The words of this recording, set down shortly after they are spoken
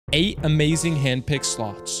8 amazing hand-picked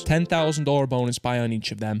slots. $10,000 bonus buy on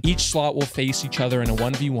each of them. Each slot will face each other in a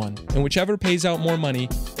 1v1, and whichever pays out more money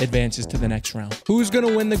advances to the next round. Who's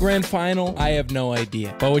gonna win the grand final? I have no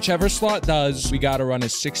idea. But whichever slot does, we gotta run a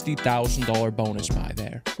 $60,000 bonus buy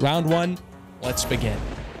there. Round 1, let's begin.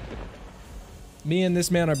 Me and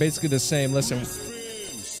this man are basically the same. Listen.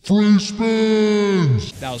 Free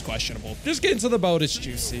spins! That was questionable. Just get into the bonus,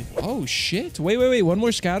 Juicy. Oh, shit. Wait. One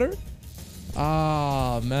more scatter?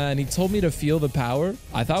 Ah, man. He told me to feel the power.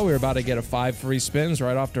 I thought we were about to get a 5 free spins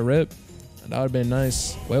right off the rip. That would have been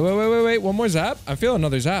nice. Wait. One more zap? I feel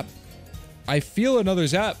another zap.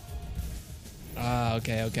 Ah,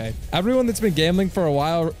 okay. Everyone that's been gambling for a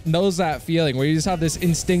while knows that feeling where you just have this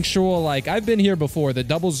instinctual, like, I've been here before. The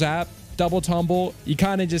double zap, double tumble. You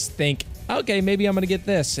kind of just think, okay, maybe I'm going to get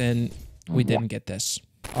this. And we didn't get this.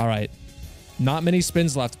 All right. Not many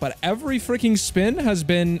spins left, but every freaking spin has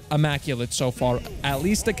been immaculate so far. At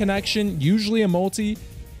least a connection, usually a multi.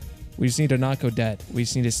 We just need to not go dead. We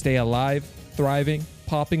just need to stay alive, thriving,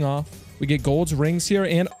 popping off. We get golds, rings here,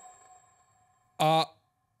 and...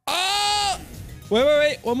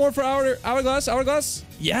 Wait. One more for hourglass.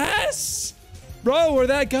 Yes! Bro, we're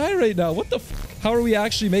that guy right now. What the f... How are we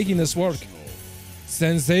actually making this work?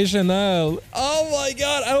 Sensational. Oh my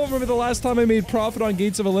god. I don't remember the last time I made profit on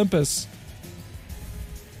Gates of Olympus.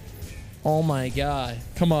 Oh my god.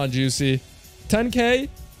 Come on, Juicy. 10K,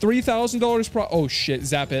 $3,000 pro... Oh shit,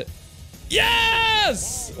 zap it.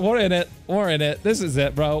 Yes! We're in it. This is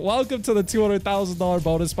it, bro. Welcome to the $200,000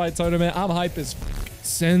 bonus fight tournament. I'm hype as f.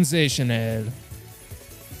 Sensational.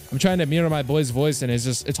 I'm trying to mirror my boy's voice and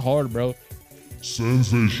it's hard, bro.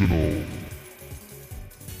 Sensational.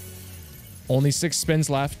 Only 6 spins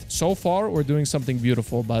left. So far, we're doing something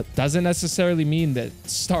beautiful, but doesn't necessarily mean that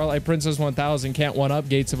Starlight Princess 1000 can't one-up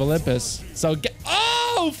Gates of Olympus. So,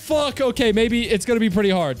 oh, fuck. Okay, maybe it's going to be pretty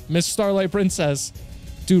hard. Miss Starlight Princess.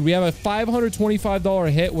 Dude, we have a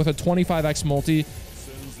 $525 hit with a 25x multi.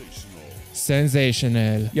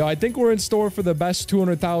 Sensational. Yo, I think we're in store for the best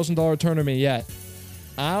 $200,000 tournament yet.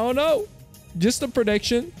 I don't know. Just a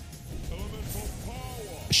prediction.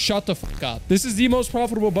 Shut the fuck up. This is the most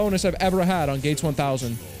profitable bonus I've ever had on Gates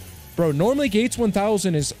 1000. Bro, normally Gates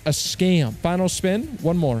 1000 is a scam. Final spin.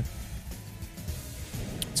 One more.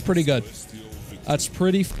 It's pretty good. That's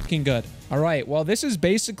pretty fucking good. All right. Well, this is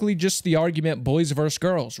basically just the argument boys versus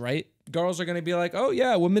girls, right? Girls are going to be like, oh,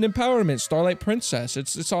 yeah, women empowerment, Starlight Princess.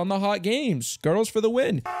 It's on the hot games. Girls for the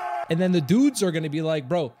win. And then the dudes are going to be like,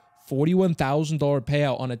 bro, $41,000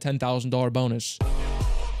 payout on a $10,000 bonus.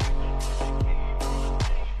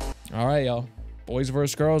 All right, y'all. Boys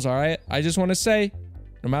versus girls, all right? I just want to say,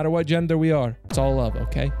 no matter what gender we are, it's all love,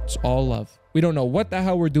 okay? It's all love. We don't know what the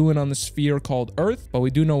hell we're doing on the sphere called Earth, but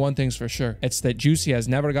we do know one thing's for sure. It's that Juicy has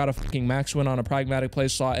never got a fucking max win on a pragmatic play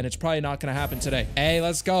slot, and it's probably not going to happen today. Hey,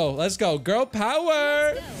 let's go. Let's go. Girl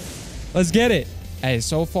power. Let's get it. Hey,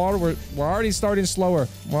 so far, we're already starting slower.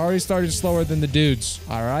 We're already starting slower than the dudes.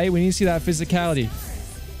 All right? We need to see that physicality.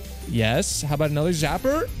 Yes. How about another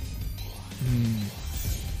zapper?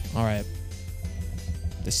 All right.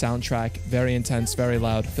 The soundtrack, very intense, very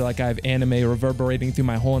loud. I feel like I have anime reverberating through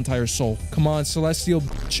my whole entire soul. Come on, Celestial.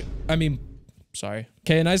 Sorry.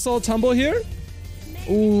 Okay, nice little tumble here.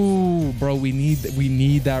 Ooh, bro, we need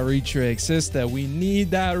that retrig, sister. We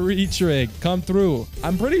need that retrig. Come through.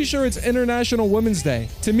 I'm pretty sure it's International Women's Day.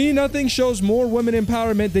 To me, nothing shows more women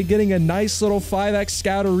empowerment than getting a nice little 5x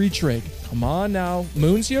scatter retrig. Come on now.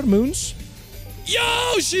 Moon's here, Moons.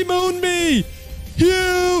 Yo, she mooned me.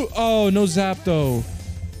 Oh, no zap though.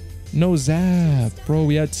 No zap. Bro,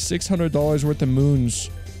 we had $600 worth of moons.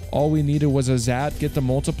 All we needed was a zap, get the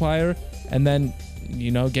multiplier, and then,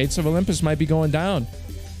 you know, Gates of Olympus might be going down.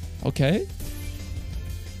 Okay.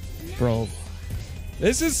 Bro.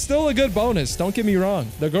 This is still a good bonus. Don't get me wrong.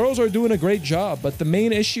 The girls are doing a great job, but the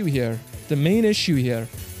main issue here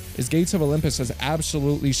is Gates of Olympus has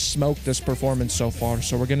absolutely smoked this performance so far.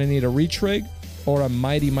 So we're going to need a retrig or a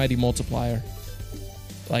mighty, mighty multiplier.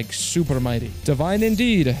 Like super mighty. Divine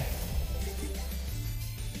indeed.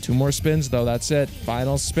 2 more spins though. That's it.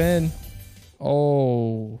 Final spin.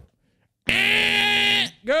 Oh.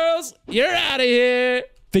 Girls, you're out of here.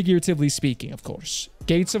 Figuratively speaking, of course.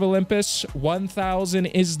 Gates of Olympus 1000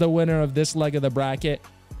 is the winner of this leg of the bracket.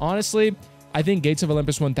 Honestly, I think Gates of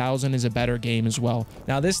Olympus 1000 is a better game as well.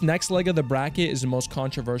 Now, this next leg of the bracket is the most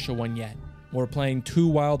controversial one yet. We're playing 2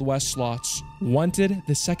 Wild West slots. Wanted,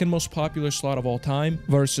 the second most popular slot of all time,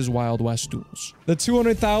 versus Wild West duels. The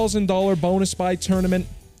 $200,000 bonus buy tournament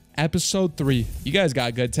Episode 3. You guys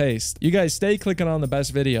got good taste. You guys stay clicking on the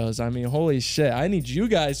best videos. I mean, holy shit. I need you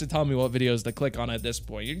guys to tell me what videos to click on at this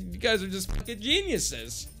point. You guys are just fucking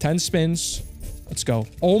geniuses. 10 spins. Let's go.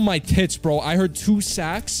 Oh my tits, bro. I heard 2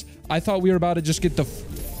 sacks. I thought we were about to just get the...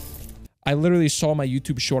 I literally saw my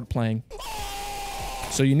YouTube short playing.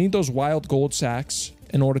 So you need those wild gold sacks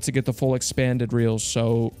in order to get the full expanded reels.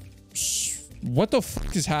 So what the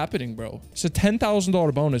fuck is happening, bro? It's a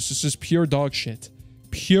 $10,000 bonus. This is pure dog shit.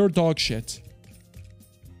 Pure dog shit.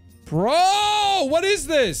 Bro, what is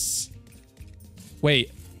this?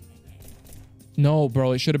 Wait. No,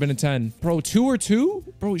 bro, it should have been a 10. Bro, 2 or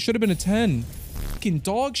 2? Bro, it should have been a 10. Fucking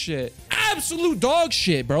dog shit. Absolute dog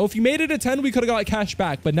shit, bro. If you made it a 10, we could have got cash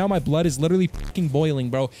back. But now my blood is literally fucking boiling,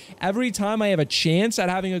 bro. Every time I have a chance at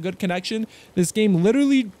having a good connection, this game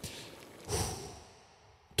literally...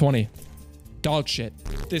 20. Dog shit.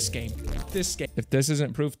 This game. This game. If this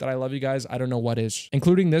isn't proof that I love you guys, I don't know what is.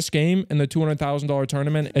 Including this game in the $200,000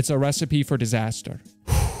 tournament, it's a recipe for disaster.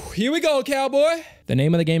 Here we go, cowboy. The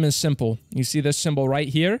name of the game is simple. You see this symbol right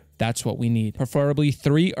here? That's what we need. Preferably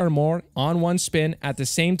 3 or more on one spin at the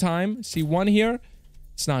same time. See 1 here?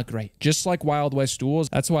 It's not great. Just like Wild West Duels,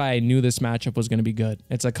 that's why I knew this matchup was going to be good.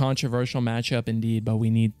 It's a controversial matchup indeed, but we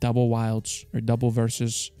need double wilds or double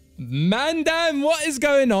versus. Man, damn, what is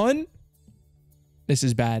going on? This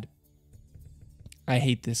is bad. I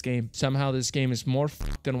hate this game. Somehow this game is more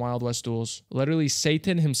fucked than Wild West Duels. Literally,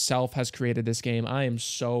 Satan himself has created this game. I am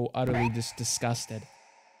so utterly disgusted.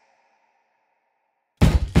 All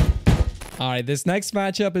right, this next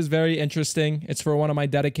matchup is very interesting. It's for one of my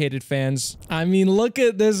dedicated fans. I mean, look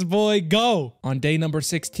at this boy go. On day number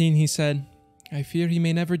 16, he said, I fear he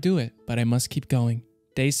may never do it, but I must keep going.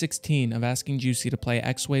 Day 16 of asking Juicy to play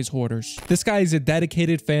X-Ways Hoarders. This guy is a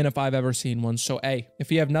dedicated fan if I've ever seen one. So, hey,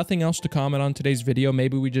 if you have nothing else to comment on today's video,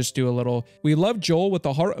 maybe we just do a little... We love Joel with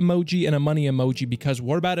the heart emoji and a money emoji because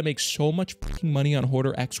we're about to make so much fucking money on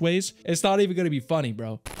Hoarder X-Ways. It's not even going to be funny,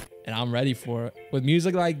 bro. And I'm ready for it. With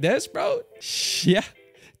music like this, bro? Yeah.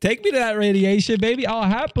 Take me to that radiation, baby. I'll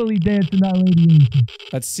happily dance in that radiation.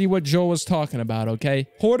 Let's see what Joe was talking about, okay?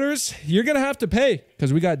 Hoarders, you're going to have to pay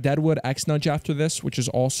because we got Deadwood X Nudge after this, which is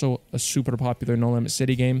also a super popular No Limit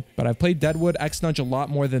City game. But I've played Deadwood X Nudge a lot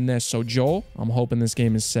more than this. So, Joel, I'm hoping this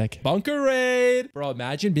game is sick. Bunker raid. Bro,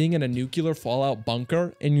 imagine being in a nuclear fallout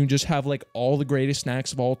bunker and you just have like all the greatest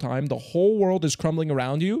snacks of all time. The whole world is crumbling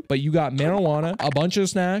around you, but you got marijuana, a bunch of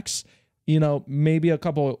snacks, you know, maybe a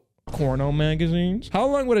couple... Corno magazines. How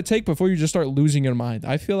long would it take before you just start losing your mind?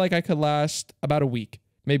 I feel like I could last about a week,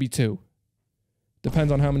 maybe 2. Depends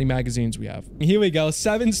on how many magazines we have. Here we go.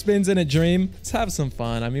 7 spins in a dream. Let's have some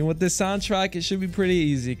fun. I mean, with this soundtrack, it should be pretty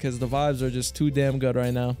easy because the vibes are just too damn good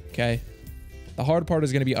right now. Okay. The hard part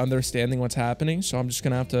is going to be understanding what's happening. So I'm just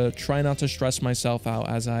going to have to try not to stress myself out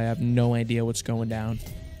as I have no idea what's going down.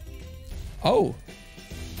 Oh.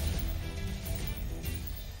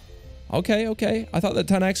 Okay, okay. I thought that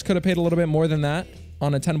 10x could have paid a little bit more than that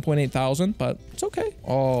on a 10.8 thousand, but it's okay.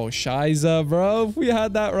 Oh, Shiza, bro. If we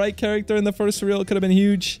had that right character in the first reel, it could have been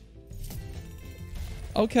huge.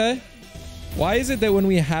 Okay. Why is it that when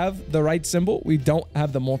we have the right symbol, we don't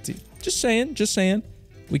have the multi? Just saying, just saying.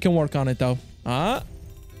 We can work on it, though.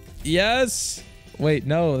 Yes. Wait,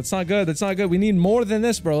 no, that's not good. That's not good. We need more than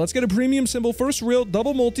this, bro. Let's get a premium symbol. First reel,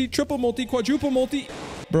 double multi, triple multi, quadruple multi.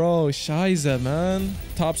 Bro, Shiza, man.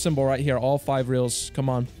 Top symbol right here. All 5 reels. Come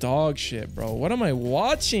on. Dog shit, bro. What am I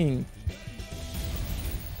watching?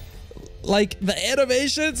 Like, the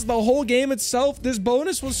animations, the whole game itself. This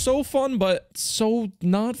bonus was so fun, but so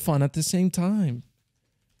not fun at the same time.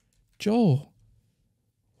 Joel.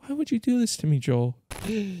 Why would you do this to me, Joel?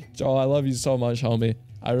 Joel, I love you so much, homie.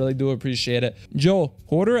 I really do appreciate it. Joel,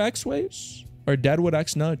 Hoarder X-Waves or Deadwood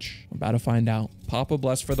X Nudge? I'm about to find out. Papa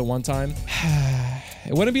bless for the one time.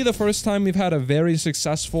 It wouldn't be the first time we've had a very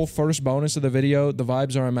successful first bonus of the video. The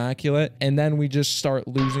vibes are immaculate. And then we just start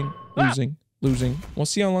losing. We'll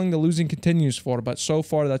see how long the losing continues for. But so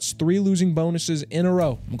far, that's 3 losing bonuses in a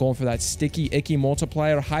row. I'm going for that sticky, icky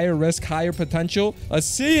multiplier. Higher risk, higher potential. Let's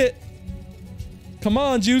see it. Come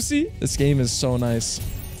on, Juicy. This game is so nice.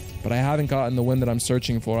 But I haven't gotten the win that I'm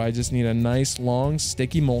searching for. I just need a nice, long,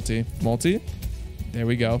 sticky multi. Multi. There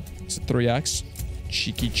we go. It's a 3x.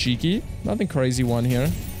 Cheeky. Nothing crazy one here,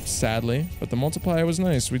 sadly. But the multiplier was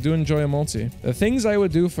nice. We do enjoy a multi. The things I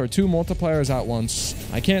would do for 2 multipliers at once.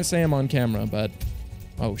 I can't say I'm on camera, but...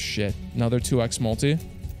 Oh, shit. Another 2x multi.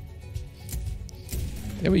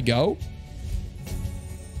 There we go.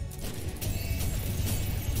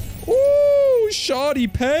 Ooh, shoddy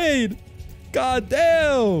paid. God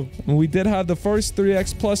damn. We did have the first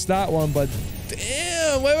 3x plus that one, but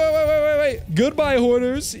damn. Wait. Goodbye. Goodbye,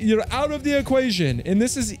 hoarders. You're out of the equation. And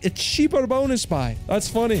this is a cheaper bonus buy. That's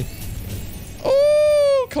funny.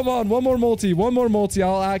 Oh, come on. One more multi. One more multi.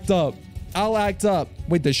 I'll act up. I'll act up.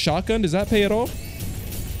 Wait, the shotgun, does that pay at all?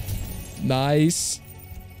 Nice.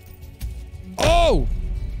 Oh!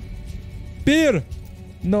 Beer!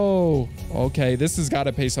 No. Okay, this has got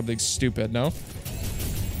to pay something stupid, no?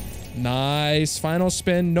 Nice. Final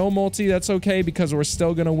spin. No multi. That's okay because we're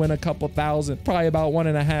still going to win a couple thousand. Probably about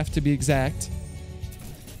 1.5 to be exact.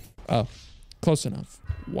 Oh, close enough.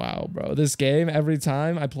 Wow, bro. This game, every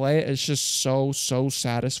time I play it, it's just so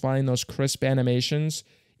satisfying. Those crisp animations.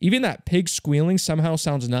 Even that pig squealing somehow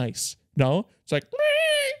sounds nice. No? It's like...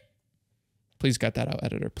 Please get that out,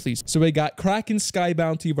 editor. Please. So we got Kraken Sky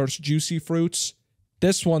Bounty versus Juicy Fruits.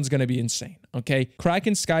 This one's going to be insane, okay?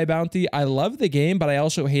 Kraken Sky Bounty, I love the game, but I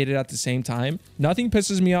also hate it at the same time. Nothing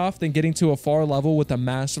pisses me off than getting to a far level with a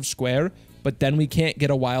massive square, but then we can't get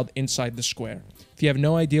a wild inside the square. If you have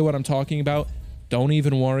no idea what I'm talking about, don't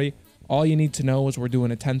even worry. All you need to know is we're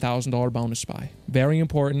doing a $10,000 bonus buy. Very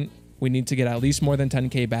important. We need to get at least more than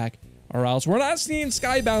 10K back, or else we're not seeing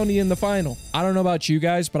Sky Bounty in the final. I don't know about you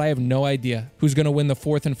guys, but I have no idea who's going to win the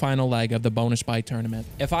fourth and final leg of the bonus buy tournament.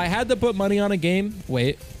 If I had to put money on a game,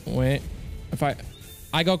 wait. If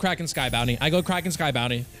I go Kraken Sky Bounty. I go Kraken Sky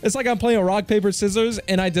Bounty. It's like I'm playing rock, paper, scissors,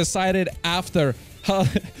 and I decided after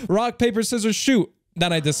rock, paper, scissors, shoot.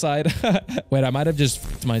 Then I decide. Wait, I might have just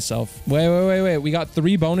f***ed myself. Wait. We got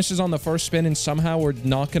 3 bonuses on the first spin, and somehow we're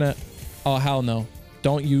not going to... Oh, hell no.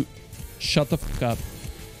 Don't you... Shut the fuck up.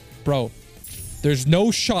 Bro, there's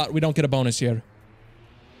no shot we don't get a bonus here.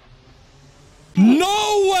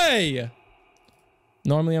 No way!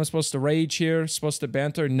 Normally, I'm supposed to rage here, supposed to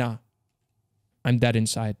banter. Nah. I'm dead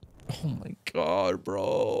inside. Oh my god,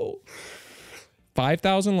 bro.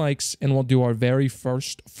 5,000 likes, and we'll do our very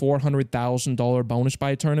first $400,000 bonus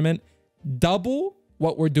buy tournament. Double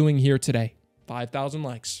what we're doing here today. 5,000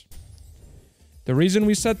 likes. The reason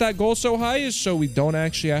we set that goal so high is so we don't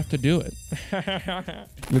actually have to do it.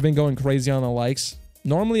 We've been going crazy on the likes.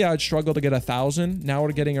 Normally, I'd struggle to get 1,000. Now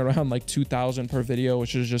we're getting around like 2,000 per video,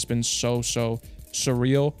 which has just been so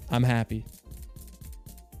surreal. I'm happy.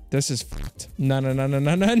 This is fucked. No.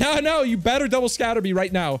 You better double scatter me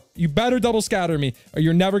right now. You better double scatter me, or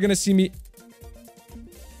you're never going to see me.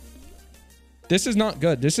 This is not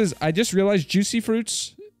good. I just realized Juicy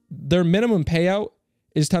Fruits, their minimum payout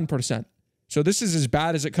is 10%. So this is as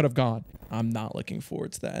bad as it could have gone. I'm not looking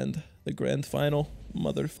forward to the end. The grand final.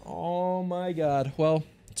 Oh my god. Well,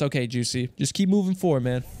 it's okay, Juicy. Just keep moving forward,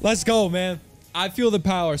 man. Let's go, man. I feel the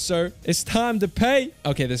power, sir. It's time to pay.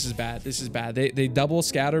 Okay, this is bad. This is bad. They double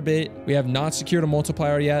scatter bait. We have not secured a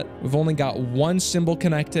multiplier yet. We've only got 1 symbol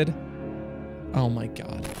connected. Oh my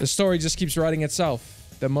god. The story just keeps writing itself.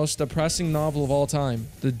 The most depressing novel of all time.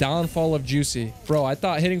 The downfall of Juicy. Bro, I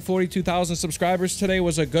thought hitting 42,000 subscribers today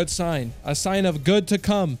was a good sign. A sign of good to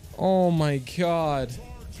come. Oh my god.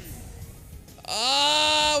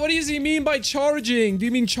 What does he mean by charging? Do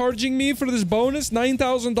you mean charging me for this bonus?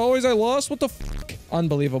 $9,000 I lost? What the fuck?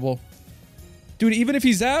 Unbelievable. Dude, even if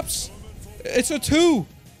he zaps, it's a 2.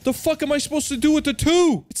 The fuck am I supposed to do with the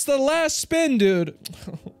 2? It's the last spin, dude.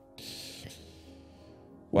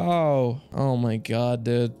 Wow. Oh my god,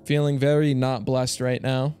 dude. Feeling very not blessed right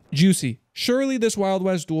now. Juicy. Surely this Wild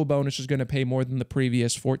West dual bonus is going to pay more than the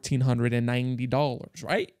previous $1,490,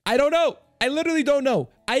 right? I don't know. I literally don't know.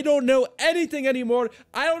 I don't know anything anymore.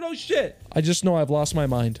 I don't know shit. I just know I've lost my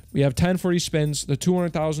mind. We have 10 free spins, the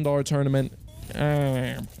 $200,000 tournament.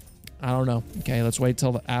 I don't know. Okay, let's wait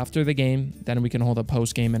till after the game. Then we can hold a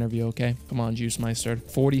post-game interview, okay? Come on, Juice Meister.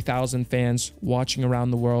 40,000 fans watching around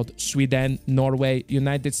the world. Sweden, Norway,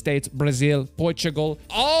 United States, Brazil, Portugal.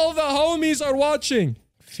 All the homies are watching.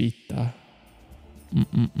 Fita.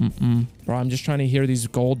 Bro, I'm just trying to hear these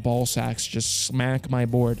gold ball sacks just smack my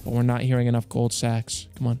board. But we're not hearing enough gold sacks.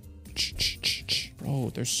 Come on.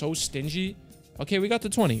 Bro, they're so stingy. Okay, we got the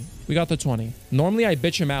 20. We got the 20. Normally, I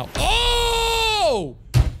bitch him out. Oh!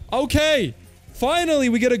 Okay, finally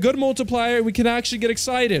we get a good multiplier. We can actually get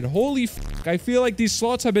excited. Holy fuck, I feel like these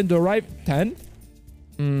slots have been derived. 10?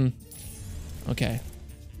 Okay.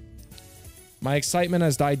 My excitement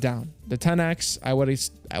has died down. The 10x, I would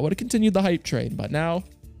have continued the hype train, but now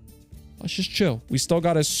let's just chill. We still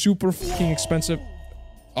got a super fucking expensive.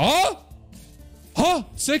 Oh! Huh?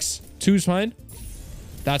 6? 2's fine.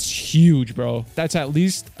 That's huge, bro. That's at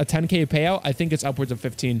least a 10K payout. I think it's upwards of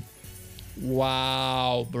 15.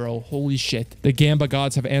 Wow, bro. Holy shit. The Gamba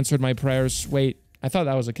gods have answered my prayers. Wait, I thought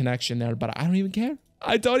that was a connection there, but I don't even care.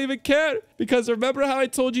 I don't even care because remember how I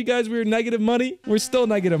told you guys we were negative money? We're still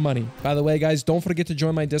negative money. By the way, guys, don't forget to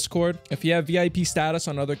join my Discord. If you have VIP status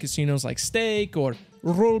on other casinos like Stake or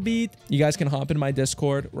Rollbeat, you guys can hop in my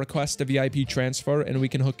Discord, request a VIP transfer, and we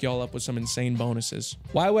can hook y'all up with some insane bonuses.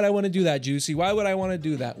 Why would I want to do that, Juicy? Why would I want to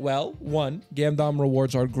do that? Well, one, Gamdom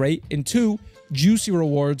rewards are great, and two, Juicy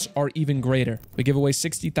rewards are even greater. We give away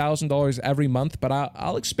 $60,000 every month, but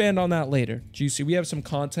I'll expand on that later. Juicy, we have some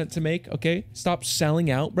content to make, okay? Stop selling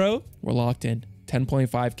out, bro. We're locked in.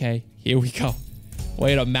 10.5K. Here we go.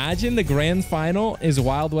 Wait, imagine the grand final is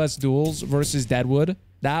Wild West Duels versus Deadwood.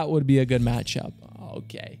 That would be a good matchup.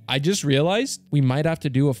 Okay. I just realized we might have to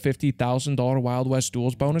do a $50,000 Wild West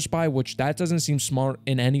Duels bonus buy, which that doesn't seem smart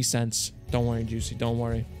in any sense. Don't worry, Juicy. Don't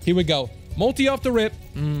worry. Here we go. Multi off the rip.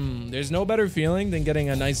 There's no better feeling than getting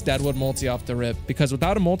a nice Deadwood multi off the rip, because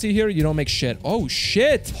without a multi here, you don't make shit. Oh,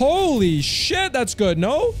 shit. Holy shit. That's good.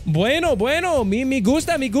 No? Bueno, bueno. Me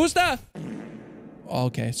gusta, me gusta.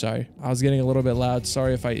 Okay, sorry. I was getting a little bit loud.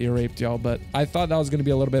 Sorry if I ear raped y'all, but I thought that was going to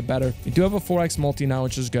be a little bit better. We do have a 4x multi now,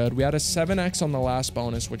 which is good. We had a 7x on the last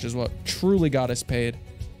bonus, which is what truly got us paid.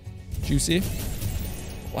 Juicy.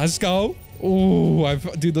 Let's go. Ooh,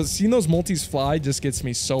 dude, seeing those multis fly just gets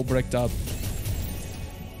me so bricked up.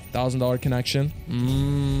 $1,000 connection.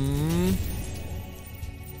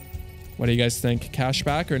 What do you guys think? Cash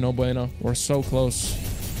back or no bueno? We're so close.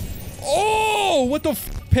 Oh, what the f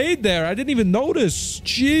paid there? I didn't even notice.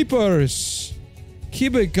 Jeepers.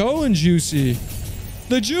 Keep it going, Juicy.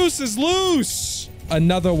 The juice is loose.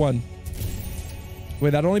 Another one. Wait,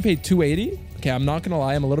 that only paid 280? Okay, I'm not gonna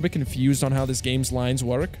lie. I'm a little bit confused on how this game's lines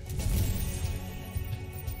work.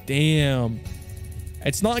 Damn.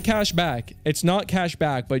 It's not cash back. It's not cash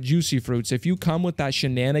back, but Juicy Fruits. If you come with that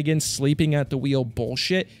shenanigans, sleeping at the wheel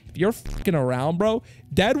bullshit, if you're fucking around, bro,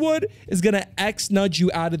 Deadwood is going to X-nudge you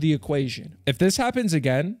out of the equation. If this happens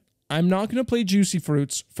again, I'm not going to play Juicy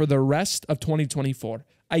Fruits for the rest of 2024.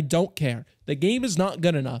 I don't care. The game is not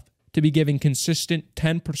good enough to be giving consistent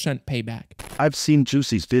 10% payback. I've seen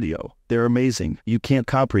Juicy's video. They're amazing. You can't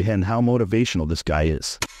comprehend how motivational this guy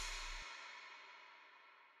is.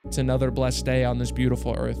 It's another blessed day on this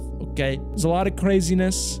beautiful earth, okay? There's a lot of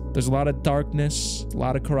craziness. There's a lot of darkness, a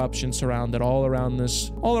lot of corruption surrounded all around this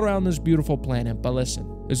beautiful planet. But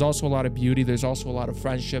listen, there's also a lot of beauty. There's also a lot of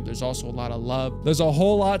friendship. There's also a lot of love. There's a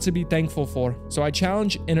whole lot to be thankful for. So I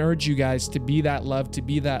challenge and urge you guys to be that love, to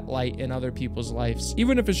be that light in other people's lives.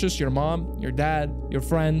 Even if it's just your mom, your dad, your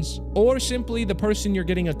friends, or simply the person you're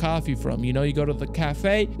getting a coffee from. You know, you go to the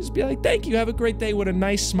cafe, just be like, thank you, have a great day, with a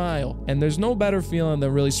nice smile. And there's no better feeling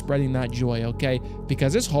than really spreading that joy, okay?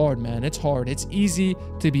 Because it's hard, man. It's hard. It's easy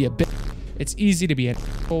to be a bitch. It's easy to be an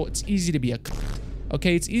asshole. It's easy to be a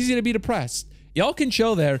okay? It's easy to be depressed. Y'all can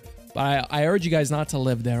chill there, but I urge you guys not to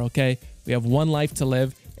live there, okay? We have one life to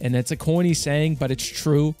live, and it's a corny saying, but it's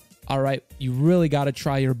true. All right, you really got to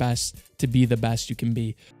try your best to be the best you can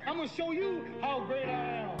be. I'm gonna show you how great I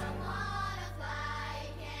am.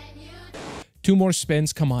 2 more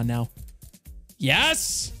spins. Come on now.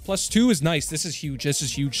 Yes! +2 is nice. This is huge. This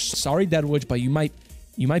is huge. Sorry, Deadwood, but you might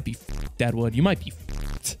be Deadwood. You might be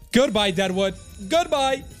Goodbye, Deadwood.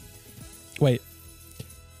 Goodbye. Wait.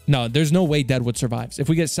 No, there's no way Deadwood survives. If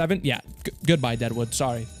we get 7, yeah. Goodbye, Deadwood.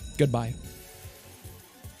 Sorry. Goodbye.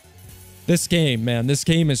 This game, man. This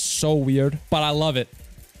game is so weird, but I love it.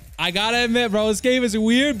 I gotta admit, bro. This game is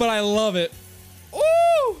weird, but I love it.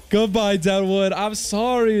 Ooh! Goodbye, Deadwood. I'm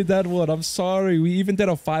sorry, Deadwood. I'm sorry. We even did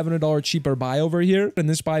a $500 cheaper buy over here, and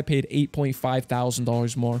this buy paid $8.5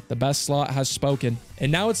 thousand more. The best slot has spoken.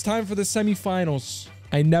 And now it's time for the semifinals.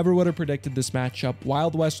 I never would have predicted this matchup.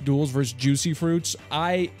 Wild West Duels versus Juicy Fruits.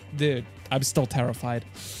 Dude, I'm still terrified.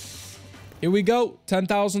 Here we go.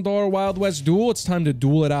 $10,000 Wild West Duel. It's time to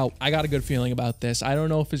duel it out. I got a good feeling about this. I don't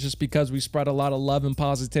know if it's just because we spread a lot of love and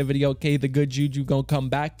positivity. Okay, the good juju gonna come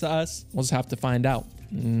back to us. We'll just have to find out.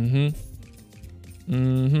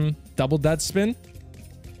 Double dead spin.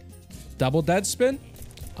 Double dead spin.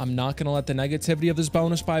 I'm not gonna let the negativity of this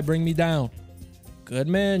bonus buy bring me down. Good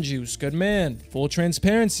man, Juice. Good man. Full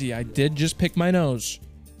transparency. I did just pick my nose.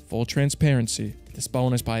 Full transparency. This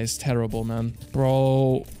bonus buy is terrible, man.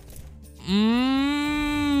 Bro.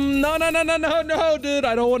 No, dude.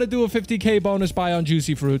 I don't want to do a 50K bonus buy on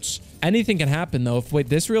Juicy Fruits. Anything can happen, though. Wait,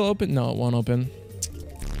 this reel open? No, it won't open.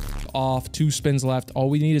 Off. 2 spins left. All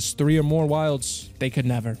we need is 3 or more wilds. They could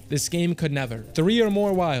never. This game could never. 3 or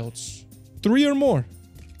more wilds. 3 or more.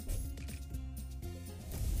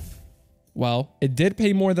 Well, it did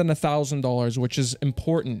pay more than $1,000, which is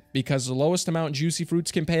important because the lowest amount Juicy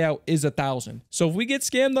Fruits can pay out is $1,000. So if we get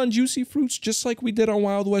scammed on Juicy Fruits, just like we did on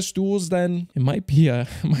Wild West Duels, then it might be a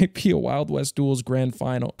Wild West Duels grand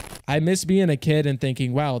final. I miss being a kid and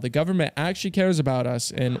thinking, wow, the government actually cares about us.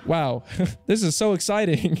 And wow, this is so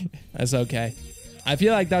exciting. That's okay. I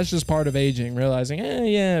feel like that's just part of aging, realizing,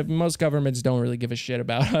 yeah, most governments don't really give a shit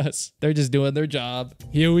about us. They're just doing their job.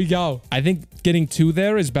 Here we go. I think getting 2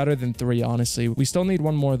 there is better than 3, honestly. We still need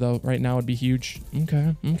 1 more, though. Right now would be huge.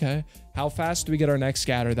 Okay. How fast do we get our next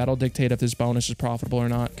scatter? That'll dictate if this bonus is profitable or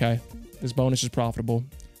not. Okay, this bonus is profitable.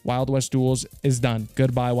 Wild West Duels is done.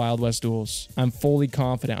 Goodbye, Wild West Duels. I'm fully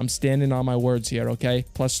confident. I'm standing on my words here, okay?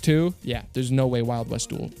 +2. Yeah, there's no way Wild West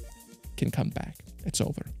Duel can come back. It's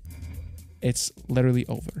over. It's literally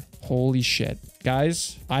over. Holy shit.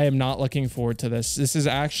 Guys, I am not looking forward to this. This is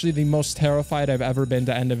actually the most terrified I've ever been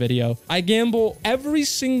to end a video. I gamble every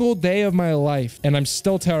single day of my life, and I'm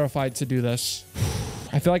still terrified to do this.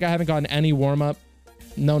 I feel like I haven't gotten any warm-up.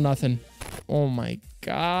 No, nothing. Oh my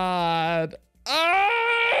God.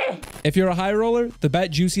 If you're a high roller, the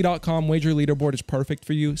betjuicy.com wager leaderboard is perfect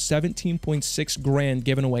for you. 17.6 grand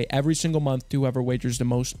given away every single month to whoever wagers the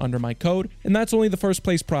most under my code. And that's only the first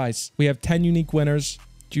place prize. We have 10 unique winners.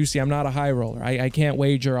 Juicy, I'm not a high roller. I can't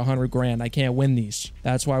wager 100 grand. I can't win these.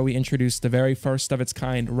 That's why we introduced the very first of its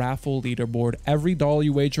kind raffle leaderboard. Every dollar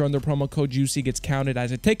you wager under promo code Juicy gets counted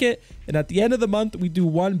as a ticket. And at the end of the month, we do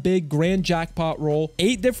one big grand jackpot roll,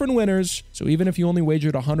 8 different winners. So even if you only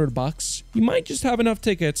wagered $100, you might just have enough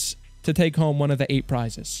tickets to take home one of the 8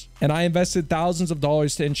 prizes. And I invested thousands of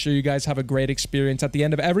dollars to ensure you guys have a great experience. At the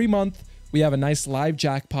end of every month, we have a nice live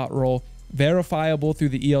jackpot roll, verifiable through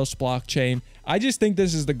the EOS blockchain. I just think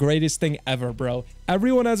this is the greatest thing ever, bro.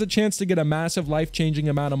 Everyone has a chance to get a massive life-changing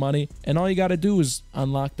amount of money, and all you got to do is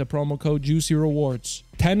unlock the promo code Juicy Rewards.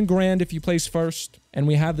 10 grand if you place first, and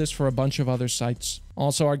we have this for a bunch of other sites.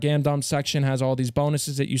 Also, our Gamdom section has all these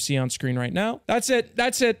bonuses that you see on screen right now. That's it.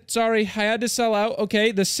 Sorry, I had to sell out.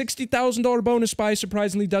 Okay, the $60,000 bonus buy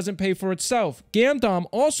surprisingly doesn't pay for itself. Gamdom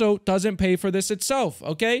also doesn't pay for this itself,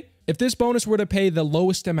 okay? If this bonus were to pay the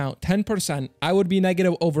lowest amount, 10%, I would be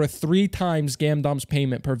negative over 3 times Gamdom's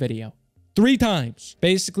payment per video. 3 times.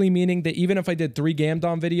 Basically meaning that even if I did 3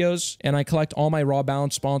 Gamdom videos and I collect all my raw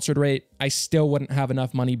balance sponsored rate, I still wouldn't have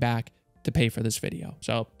enough money back to pay for this video.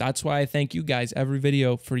 So that's why I thank you guys every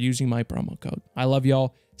video for using my promo code. I love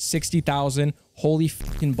y'all. 60,000. Holy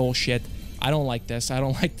fucking bullshit. I don't like this. I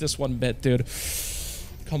don't like this one bit, dude.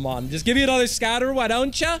 Come on. Just give me another scatter, why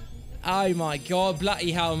don't ya? Oh my God,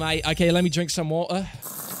 bloody hell, mate. Okay, let me drink some water.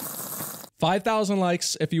 5,000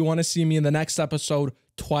 likes if you want to see me in the next episode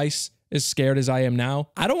twice as scared as I am now.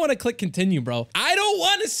 I don't want to click continue, bro. I don't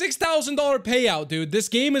want a $6,000 payout, dude. This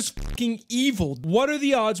game is fucking evil. What are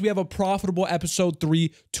the odds we have a profitable episode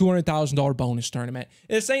 3 $200,000 bonus tournament?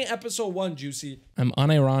 This ain't episode 1, Juicy. I'm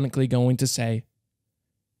unironically going to say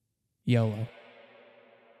YOLO.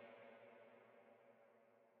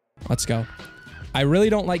 Let's go. I really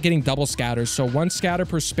don't like getting double scatters, so 1 scatter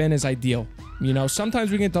per spin is ideal. You know,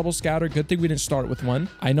 sometimes we get double scatter. Good thing we didn't start with 1.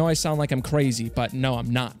 I know I sound like I'm crazy, but no,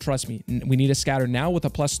 I'm not. Trust me. We need a scatter now with a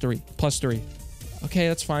 +3. +3. Okay,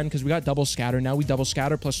 that's fine because we got double scatter. Now we double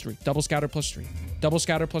scatter +3. Double scatter +3. Double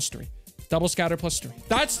scatter +3. Double scatter +3.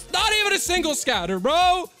 That's not even a single scatter,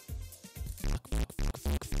 bro!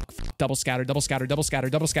 Double scatter, double scatter, double scatter,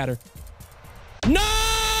 double scatter.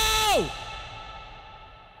 No!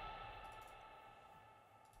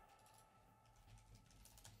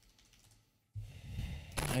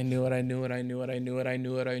 I knew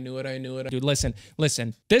it. Dude, listen.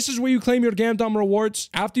 This is where you claim your Gamdom rewards.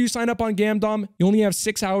 After you sign up on Gamdom, you only have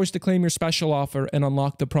 6 hours to claim your special offer and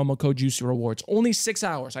unlock the promo code Juicy Rewards. Only 6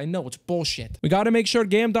 hours. I know, it's bullshit. We got to make sure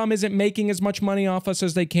Gamdom isn't making as much money off us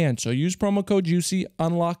as they can. So use promo code Juicy,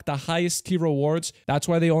 unlock the highest tier rewards. That's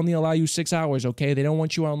why they only allow you 6 hours, okay? They don't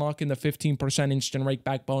want you unlocking the 15% instant rake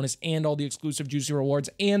back bonus and all the exclusive Juicy Rewards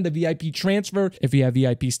and the VIP transfer if you have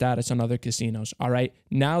VIP status on other casinos, all right?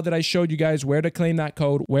 Now that I showed you guys where to claim that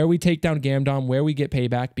code, where we take down Gamdom, where we get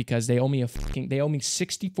payback, because they owe me they owe me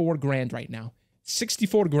 64 grand right now.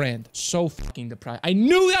 64 grand. So fucking depressed. I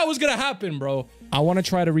knew that was gonna happen, bro. I want to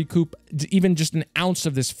try to recoup even just an ounce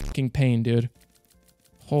of this fucking pain, dude.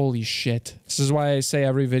 Holy shit. This is why I say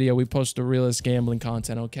every video we post the realest gambling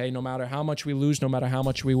content, okay? No matter how much we lose, no matter how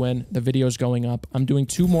much we win, the video's going up. I'm doing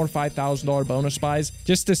 2 more $5,000 bonus buys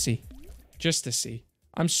just to see. Just to see.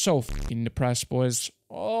 I'm so fucking depressed, boys.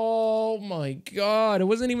 Oh my God. It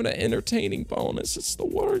wasn't even an entertaining bonus. It's the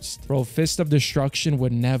worst. Bro, Fist of Destruction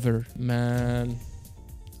would never, man.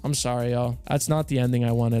 I'm sorry, y'all. That's not the ending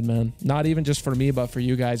I wanted, man. Not even just for me, but for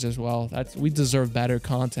you guys as well. We deserve better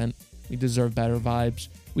content. We deserve better vibes.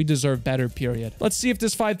 We deserve better, period. Let's see if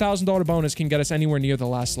this $5,000 bonus can get us anywhere near the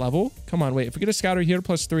last level. Come on, wait. If we get a scatter here,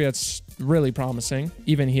 +3, that's really promising.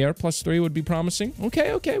 Even here, +3 would be promising.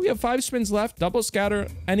 Okay, okay. We have 5 spins left. Double scatter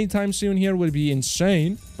anytime soon here would be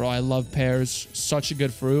insane. Bro, I love pears. Such a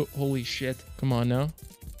good fruit. Holy shit. Come on now.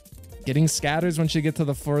 Getting scatters once you get to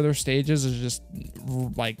the further stages is just,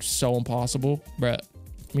 like, so impossible. Bruh.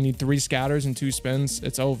 We need 3 scatters and 2 spins.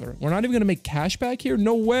 It's over. We're not even going to make cash back here?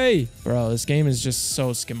 No way. Bro, this game is just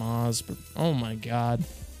so schemaz. Oh my god.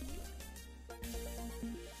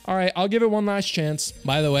 All right, I'll give it one last chance.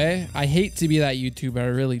 By the way, I hate to be that YouTuber. I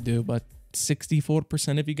really do, but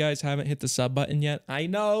 64% of you guys haven't hit the sub button yet. I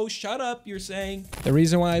know. Shut up, you're saying. The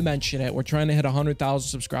reason why I mention it, we're trying to hit 100,000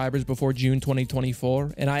 subscribers before June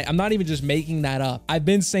 2024. And I'm not even just making that up. I've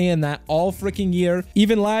been saying that all freaking year.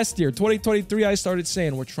 Even last year, 2023, I started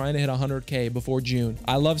saying we're trying to hit 100K before June.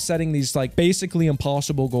 I love setting these like basically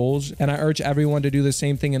impossible goals. And I urge everyone to do the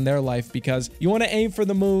same thing in their life because you want to aim for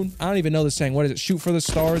the moon. I don't even know the saying. What is it? Shoot for the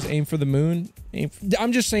stars, aim for the moon.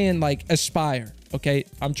 I'm just saying like aspire. Okay,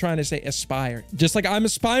 I'm trying to say aspire. Just like I'm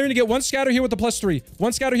aspiring to get 1 scatter here with the +3.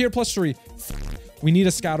 1 scatter here, +3. We need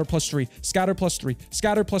a scatter +3. Scatter +3.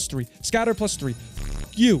 Scatter +3. Scatter +3.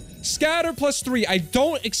 You. Scatter +3. I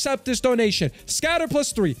don't accept this donation. Scatter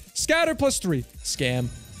 +3. Scatter +3. Scam.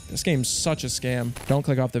 This game's such a scam. Don't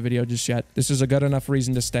click off the video just yet. This is a good enough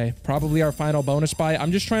reason to stay. Probably our final bonus buy.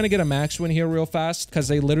 I'm just trying to get a max win here real fast because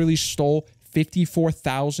they literally stole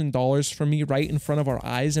 $54,000 from me right in front of our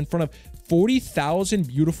eyes, in front of 40,000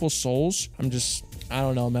 beautiful souls. I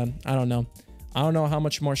don't know, man. I don't know. I don't know how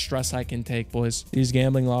much more stress I can take, boys. These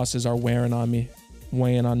gambling losses are weighing on me,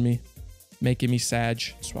 making me sad.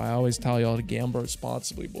 That's why I always tell y'all to gamble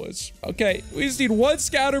responsibly, boys. Okay, we just need 1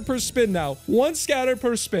 scatter per spin now. 1 scatter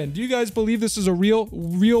per spin. Do you guys believe this is a real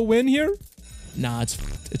win here? Nah, it's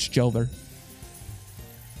Jover.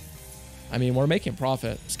 I mean, we're making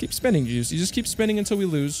profit. Just keep spinning, Juice. You just keep spinning until we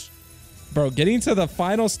lose. Bro, getting to the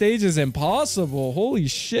final stage is impossible. Holy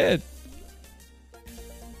shit.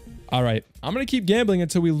 All right. I'm going to keep gambling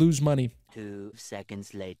until we lose money. 2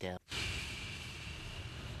 seconds later.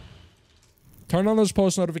 Turn on those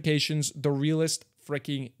post notifications. The realest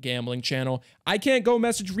freaking gambling channel. I can't go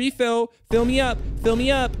message refill. Fill me up. Fill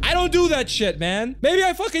me up. I don't do that shit, man. Maybe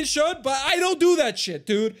I fucking should, but I don't do that shit,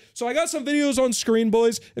 dude. So I got some videos on screen,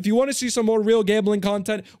 boys. If you want to see some more real gambling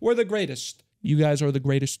content, we're the greatest. You guys are the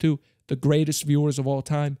greatest too. The greatest viewers of all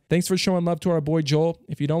time. Thanks for showing love to our boy Joel.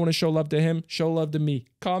 If you don't want to show love to him, show love to me.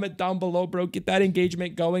 Comment down below, bro. Get that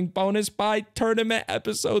engagement going. Bonus buy tournament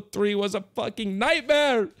episode 3 was a fucking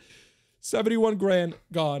nightmare. 71 grand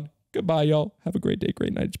gone. Goodbye, y'all. Have a great day,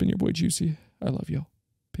 great night. It's been your boy Juicy. I love y'all.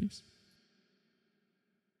 Peace.